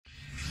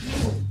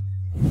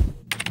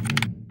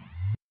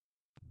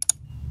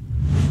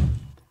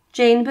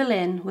Jane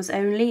Boleyn was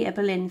only a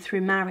Boleyn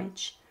through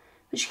marriage,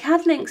 but she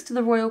had links to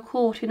the royal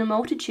court in a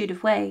multitude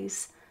of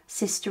ways: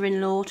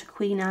 sister-in-law to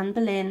Queen Anne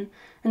Boleyn,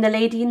 and the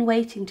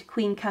lady-in-waiting to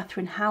Queen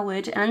Catherine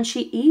Howard, and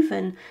she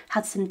even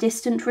had some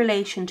distant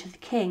relation to the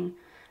king,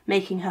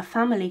 making her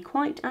family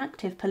quite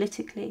active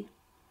politically.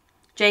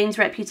 Jane's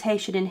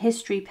reputation in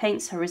history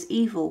paints her as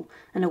evil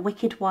and a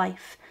wicked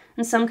wife,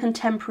 and some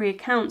contemporary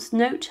accounts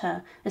note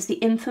her as the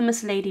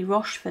infamous Lady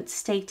Rochford,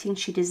 stating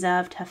she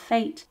deserved her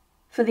fate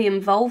for the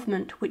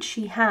involvement which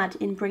she had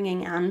in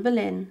bringing Anne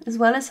Boleyn, as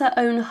well as her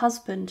own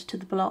husband, to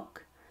the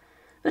block.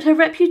 But her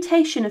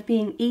reputation of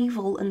being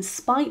evil and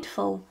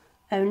spiteful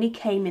only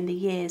came in the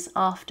years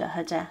after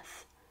her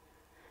death.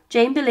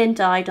 Jane Boleyn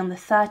died on the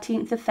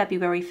 13th of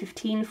February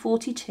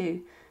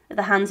 1542 at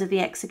the hands of the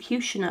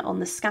executioner on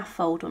the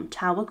scaffold on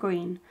Tower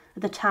Green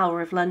at the Tower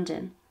of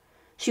London.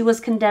 She was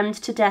condemned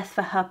to death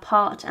for her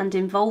part and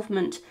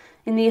involvement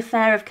in the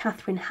affair of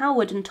Catherine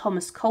Howard and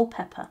Thomas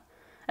Culpeper,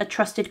 a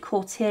trusted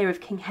courtier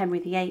of King Henry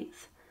VIII.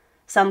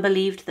 Some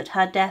believed that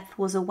her death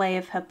was a way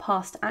of her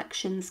past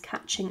actions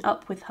catching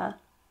up with her.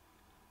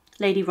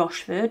 Lady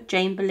Rochford,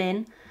 Jane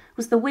Boleyn,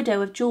 was the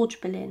widow of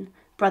George Boleyn,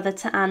 brother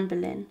to Anne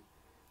Boleyn.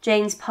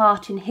 Jane's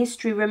part in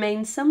history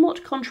remains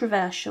somewhat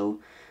controversial,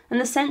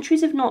 and the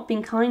centuries have not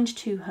been kind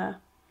to her.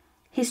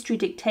 History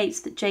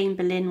dictates that Jane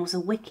Boleyn was a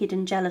wicked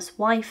and jealous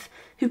wife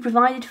who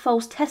provided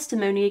false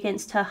testimony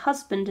against her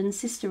husband and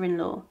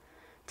sister-in-law,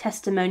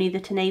 testimony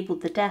that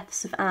enabled the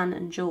deaths of Anne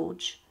and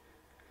George.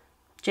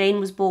 Jane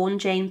was born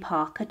Jane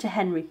Parker to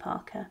Henry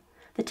Parker,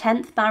 the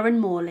 10th Baron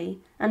Morley,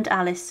 and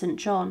Alice St.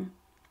 John.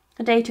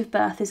 Her date of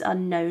birth is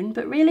unknown,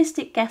 but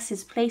realistic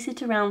guesses place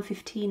it around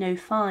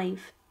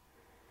 1505.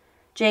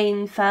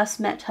 Jane first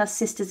met her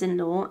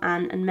sisters-in-law,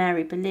 Anne and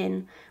Mary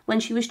Boleyn, when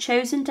she was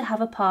chosen to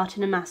have a part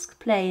in a masque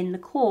play in the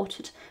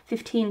court at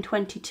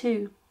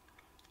 1522.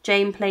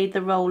 Jane played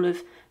the role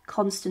of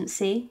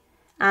Constancy,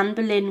 Anne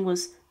Boleyn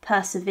was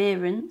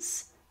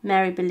Perseverance,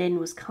 Mary Boleyn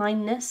was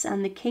Kindness,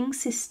 and the king's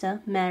sister,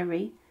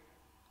 Mary,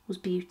 was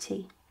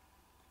Beauty.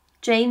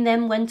 Jane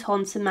then went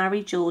on to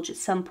marry George at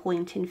some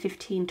point in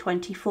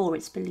 1524,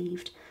 it's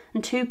believed,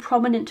 and two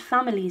prominent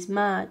families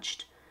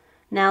merged.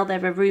 Now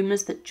there are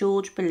rumours that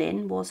George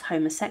Boleyn was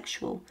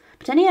homosexual,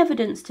 but any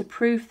evidence to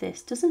prove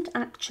this doesn't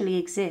actually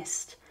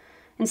exist.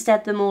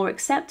 Instead, the more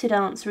accepted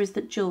answer is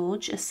that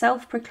George, a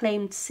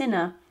self-proclaimed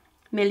sinner,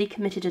 merely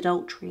committed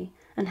adultery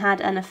and had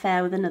an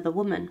affair with another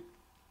woman.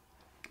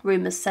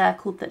 Rumours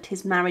circled that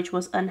his marriage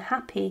was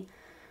unhappy,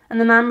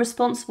 and the man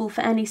responsible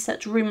for any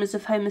such rumours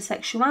of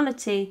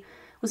homosexuality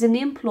was in the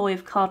employ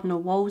of Cardinal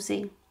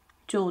Wolsey,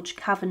 George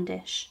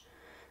Cavendish,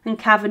 and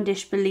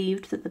Cavendish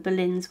believed that the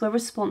Boleyns were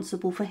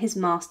responsible for his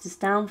master's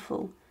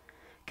downfall.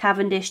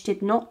 Cavendish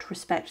did not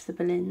respect the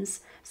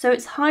Boleyns, so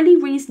it's highly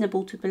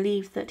reasonable to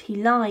believe that he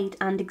lied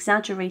and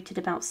exaggerated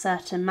about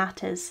certain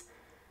matters.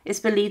 It's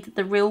believed that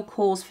the real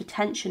cause for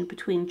tension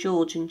between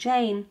George and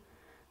Jane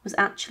was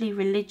actually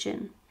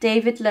religion.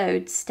 David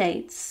Lode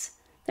states,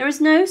 "There is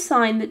no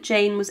sign that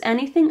Jane was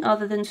anything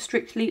other than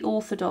strictly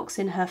orthodox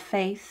in her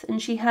faith,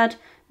 and she had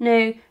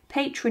no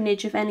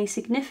patronage of any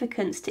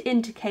significance to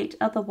indicate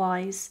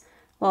otherwise,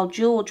 while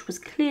George was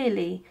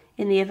clearly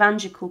in the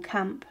evangelical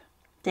camp."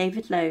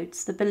 David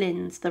Lode's The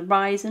Boleyns, The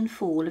Rise and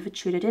Fall of a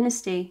Tudor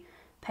Dynasty,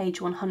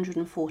 page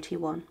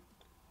 141.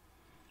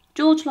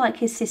 George, like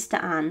his sister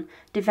Anne,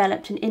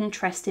 developed an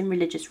interest in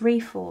religious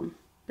reform,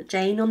 but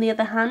Jane, on the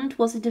other hand,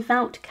 was a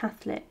devout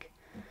Catholic.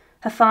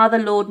 Her father,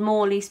 Lord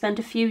Morley, spent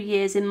a few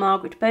years in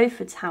Margaret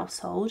Beaufort's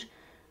household.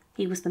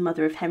 He was the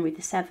mother of Henry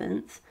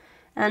VII,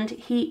 and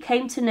he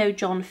came to know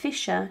John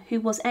Fisher, who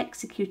was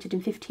executed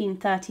in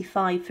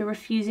 1535 for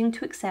refusing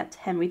to accept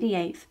Henry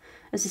VIII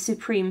as the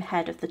supreme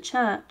head of the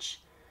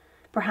church.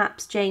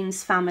 Perhaps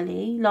Jane's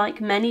family,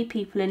 like many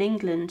people in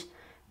England,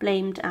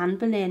 blamed Anne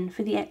Boleyn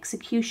for the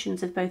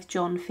executions of both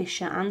John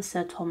Fisher and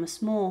Sir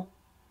Thomas More.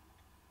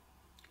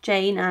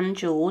 Jane and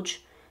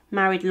George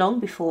married long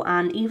before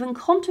Anne even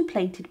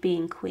contemplated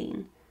being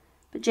queen,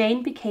 but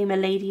Jane became a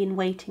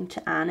lady-in-waiting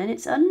to Anne, and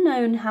it's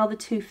unknown how the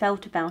two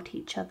felt about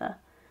each other.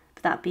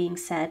 But that being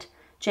said,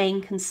 Jane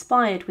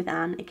conspired with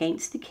Anne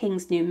against the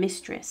king's new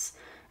mistress,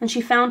 and she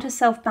found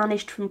herself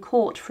banished from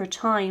court for a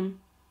time.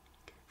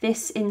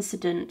 This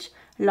incident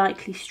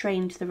likely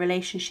strained the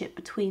relationship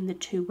between the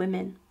two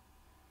women.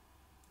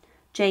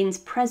 Jane's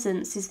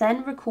presence is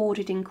then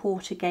recorded in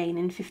court again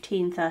in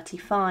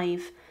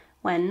 1535,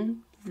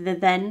 when the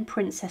then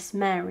Princess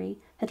Mary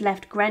had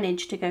left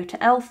Greenwich to go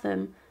to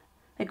Eltham.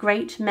 A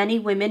great many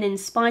women, in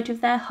spite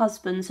of their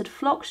husbands, had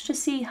flocked to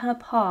see her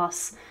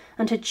pass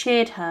and had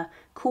cheered her,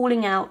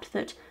 calling out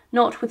that,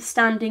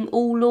 notwithstanding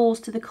all laws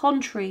to the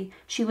contrary,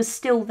 she was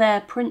still their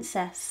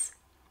princess.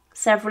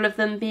 Several of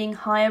them, being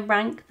higher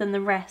rank than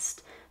the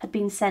rest, had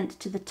been sent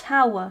to the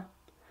Tower.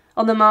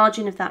 On the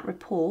margin of that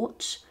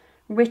report,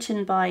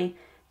 written by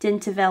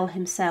Dinterville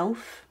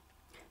himself,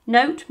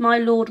 "Note my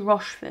Lord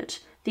Rochford."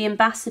 The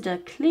ambassador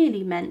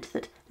clearly meant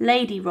that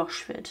Lady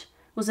Rochford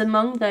was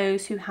among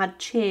those who had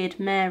cheered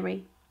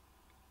Mary.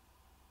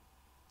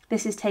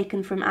 This is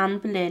taken from Anne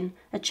Boleyn,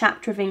 A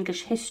Chapter of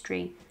English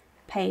History,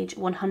 page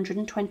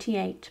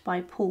 128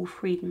 by Paul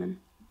Friedman.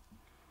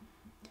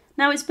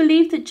 Now it's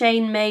believed that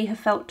Jane may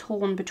have felt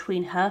torn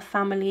between her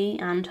family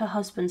and her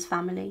husband's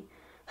family.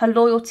 Her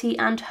loyalty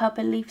and her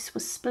beliefs were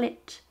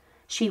split.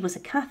 She was a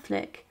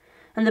Catholic,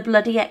 and the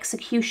bloody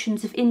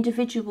executions of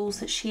individuals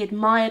that she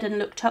admired and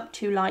looked up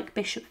to, like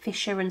Bishop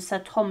Fisher and Sir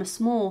Thomas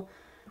More,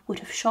 would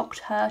have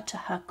shocked her to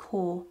her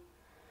core.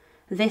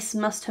 This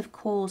must have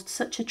caused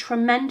such a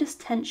tremendous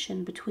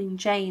tension between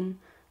Jane,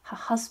 her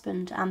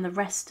husband, and the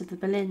rest of the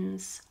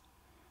Boleyns.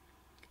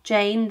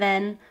 Jane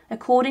then,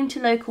 according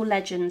to local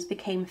legends,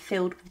 became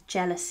filled with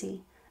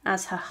jealousy,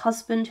 as her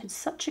husband had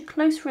such a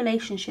close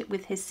relationship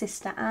with his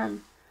sister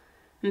Anne,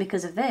 and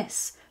because of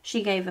this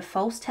she gave a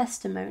false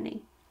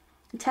testimony,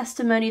 a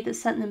testimony that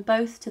sent them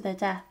both to their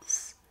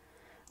deaths.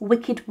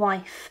 Wicked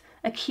wife,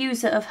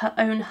 accuser of her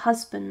own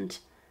husband,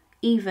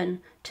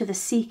 even to the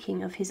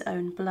seeking of his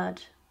own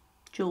blood.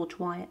 George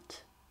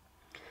Wyatt.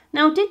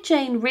 Now, did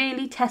Jane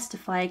really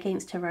testify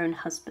against her own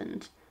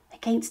husband,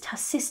 against her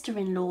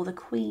sister-in-law, the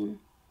Queen?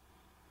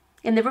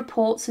 In the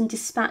reports and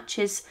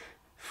dispatches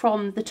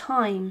from the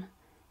time,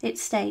 it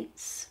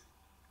states,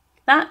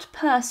 "That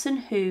person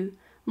who,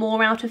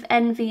 more out of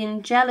envy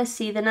and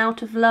jealousy than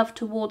out of love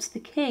towards the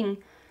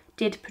king,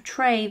 did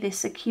betray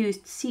this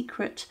accused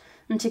secret,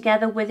 and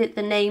together with it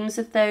the names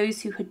of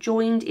those who had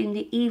joined in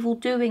the evil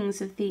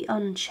doings of the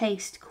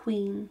unchaste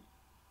Queen."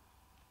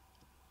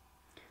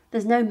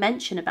 There's no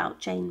mention about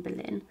Jane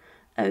Boleyn,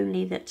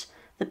 only that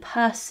the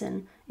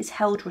person is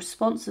held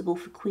responsible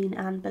for Queen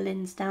Anne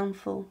Boleyn's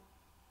downfall.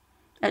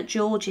 At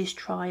George's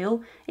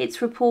trial, it's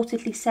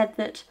reportedly said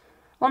that,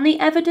 "On the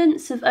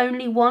evidence of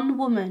only one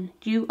woman,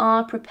 you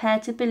are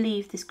prepared to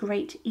believe this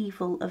great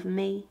evil of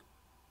me."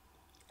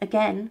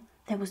 Again,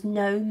 there was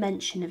no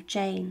mention of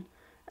Jane,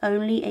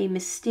 only a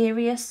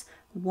mysterious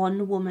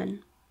one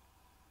woman.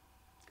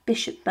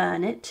 Bishop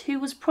Burnet, who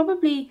was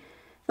probably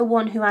the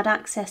one who had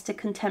access to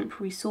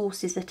contemporary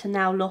sources that are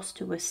now lost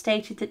to us,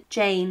 stated that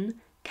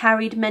Jane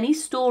carried many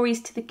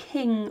stories to the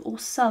king or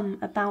some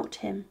about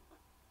him.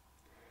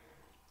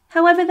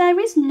 However, there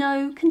is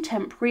no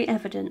contemporary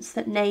evidence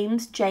that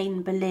names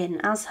Jane Boleyn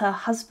as her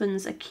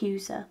husband's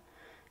accuser.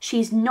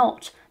 She is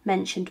not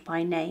mentioned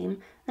by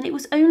name, and it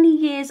was only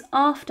years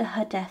after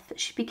her death that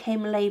she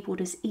became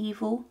labelled as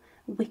evil,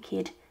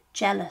 wicked,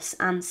 jealous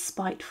and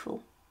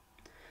spiteful.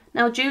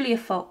 Now, Julia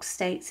Fox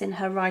states in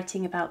her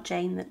writing about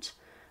Jane that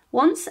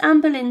once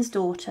Anne Boleyn's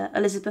daughter,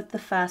 Elizabeth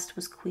I,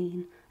 was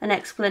queen, an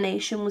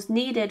explanation was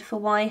needed for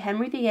why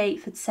Henry VIII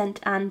had sent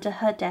Anne to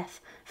her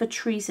death for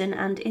treason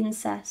and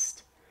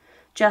incest.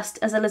 Just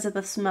as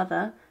Elizabeth's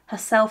mother,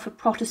 herself a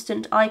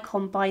Protestant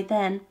icon by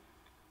then,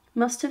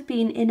 must have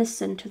been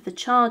innocent of the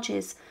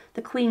charges,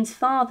 the Queen's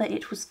father,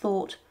 it was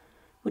thought,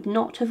 would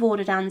not have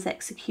ordered Anne's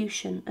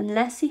execution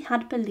unless he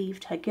had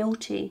believed her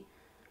guilty.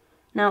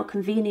 Now,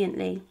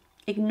 conveniently,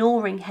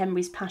 ignoring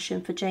Henry's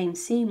passion for Jane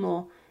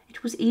Seymour,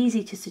 it was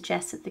easy to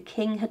suggest that the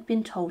king had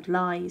been told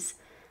lies,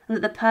 and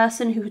that the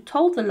person who had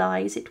told the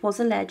lies, it was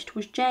alleged,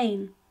 was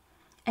Jane.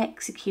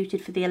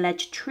 Executed for the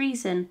alleged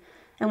treason,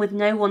 and with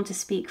no one to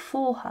speak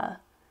for her,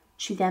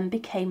 she then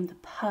became the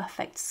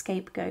perfect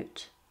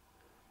scapegoat.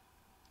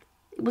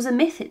 It was a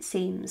myth, it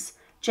seems.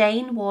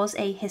 Jane was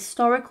a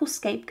historical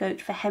scapegoat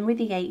for Henry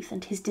VIII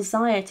and his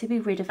desire to be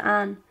rid of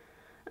Anne.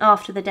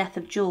 After the death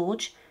of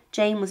George,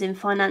 Jane was in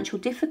financial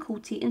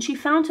difficulty and she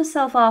found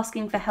herself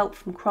asking for help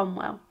from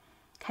Cromwell,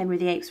 Henry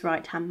VIII's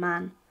right-hand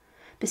man,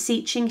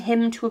 beseeching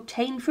him to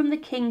obtain from the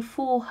king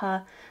for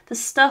her the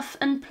stuff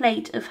and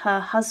plate of her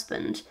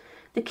husband.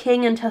 The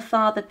king and her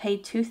father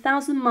paid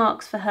 2,000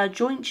 marks for her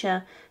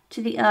jointure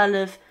to the Earl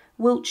of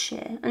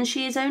Wiltshire, and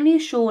she is only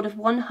assured of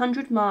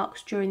 100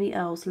 marks during the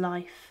Earl's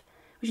life,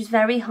 which is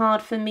very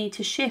hard for me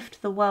to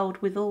shift the world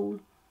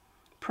withal.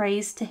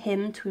 Praise to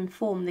him to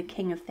inform the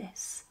king of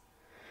this.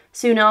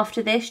 Soon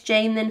after this,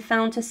 Jane then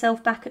found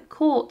herself back at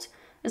court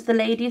as the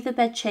lady of the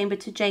bedchamber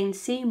to Jane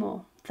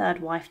Seymour,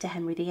 third wife to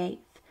Henry VIII,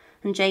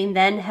 and Jane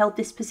then held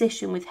this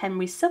position with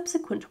Henry's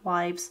subsequent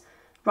wives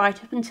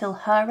right up until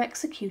her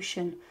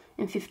execution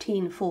in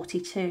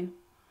 1542.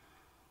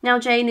 Now,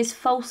 Jane is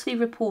falsely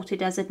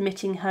reported as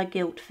admitting her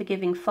guilt for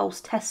giving false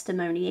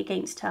testimony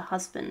against her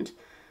husband,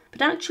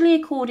 but actually,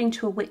 according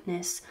to a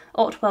witness,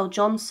 Otwell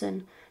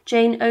Johnson,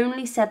 Jane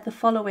only said the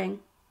following: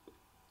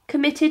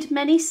 "Committed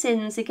many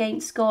sins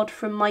against God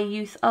from my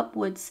youth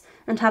upwards,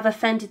 and have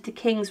offended the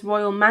King's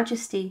royal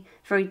majesty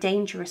very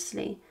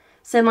dangerously,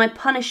 so my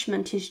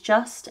punishment is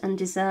just and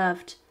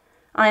deserved.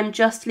 I am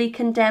justly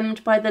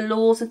condemned by the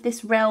laws of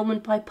this realm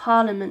and by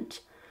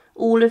Parliament.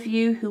 All of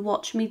you who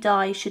watch me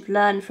die should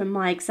learn from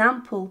my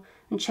example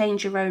and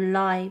change your own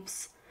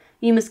lives.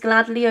 You must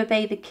gladly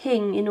obey the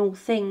king in all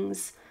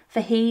things,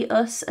 for he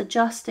us a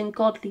just and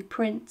godly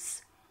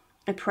prince.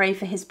 I pray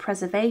for his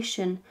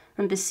preservation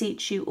and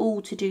beseech you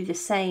all to do the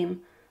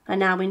same. I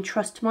now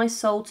entrust my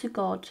soul to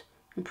God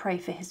and pray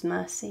for his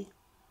mercy."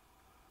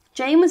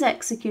 Jane was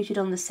executed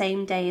on the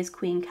same day as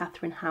Queen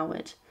Catherine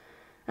Howard,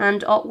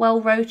 and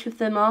Otwell wrote of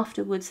them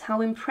afterwards how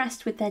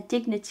impressed with their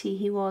dignity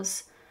he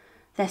was.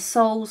 "Their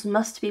souls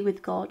must be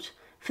with God,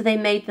 for they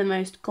made the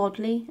most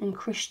godly and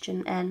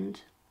Christian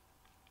end.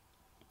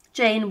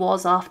 Jane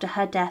was, after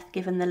her death,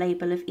 given the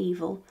label of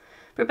evil,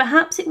 but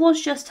perhaps it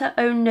was just her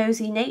own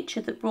nosy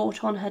nature that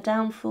brought on her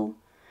downfall.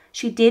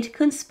 She did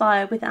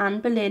conspire with Anne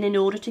Boleyn in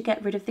order to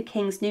get rid of the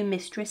king's new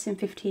mistress in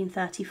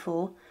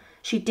 1534.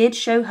 She did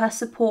show her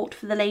support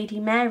for the Lady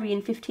Mary in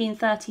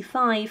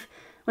 1535,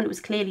 when it was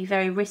clearly a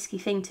very risky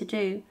thing to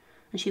do,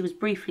 and she was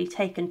briefly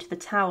taken to the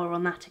Tower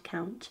on that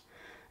account.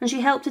 And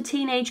she helped a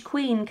teenage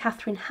queen,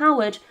 Catherine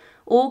Howard,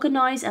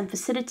 organise and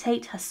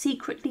facilitate her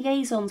secret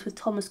liaisons with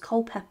Thomas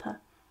Culpeper.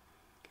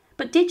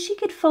 But did she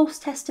give false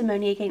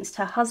testimony against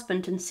her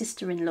husband and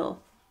sister-in-law?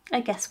 I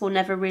guess we'll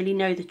never really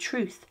know the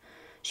truth.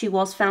 She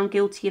was found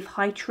guilty of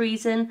high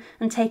treason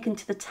and taken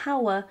to the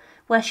Tower,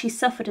 where she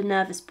suffered a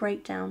nervous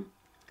breakdown.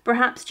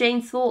 Perhaps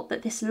Jane thought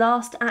that this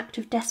last act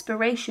of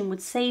desperation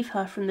would save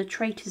her from the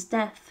traitor's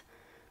death,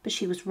 but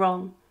she was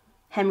wrong.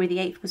 Henry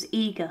VIII was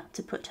eager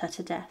to put her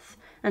to death,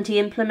 and he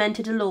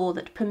implemented a law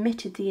that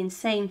permitted the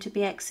insane to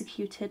be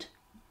executed.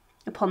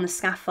 Upon the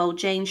scaffold,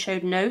 Jane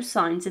showed no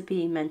signs of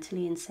being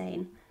mentally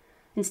insane.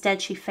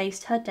 Instead, she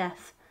faced her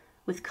death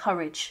with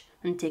courage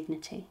and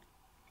dignity.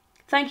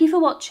 Thank you for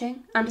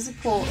watching, and as a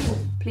support,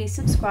 please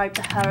subscribe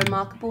to Her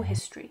Remarkable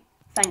History.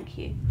 Thank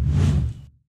you.